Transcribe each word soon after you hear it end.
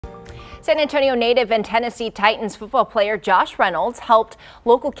San Antonio native and Tennessee Titans football player Josh Reynolds helped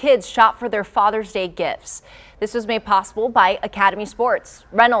local kids shop for their Father's Day gifts. This was made possible by Academy Sports.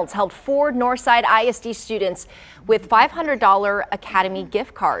 Reynolds helped 4 Northside ISD students with $500 Academy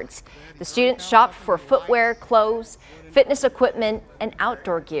gift cards. The students shopped for footwear, clothes, fitness equipment, and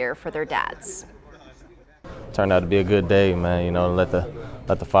outdoor gear for their dads. Turned out to be a good day, man. You know, let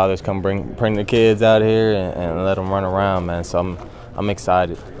the fathers come bring the kids out here and let them run around, man. So I'm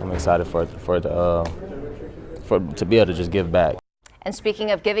excited. I'm excited to be able to just give back. And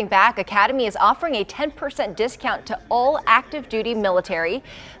speaking of giving back, Academy is offering a 10% discount to all active duty military,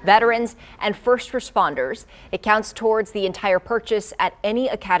 veterans, and first responders. It counts towards the entire purchase at any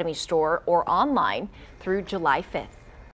Academy store or online through July 5th.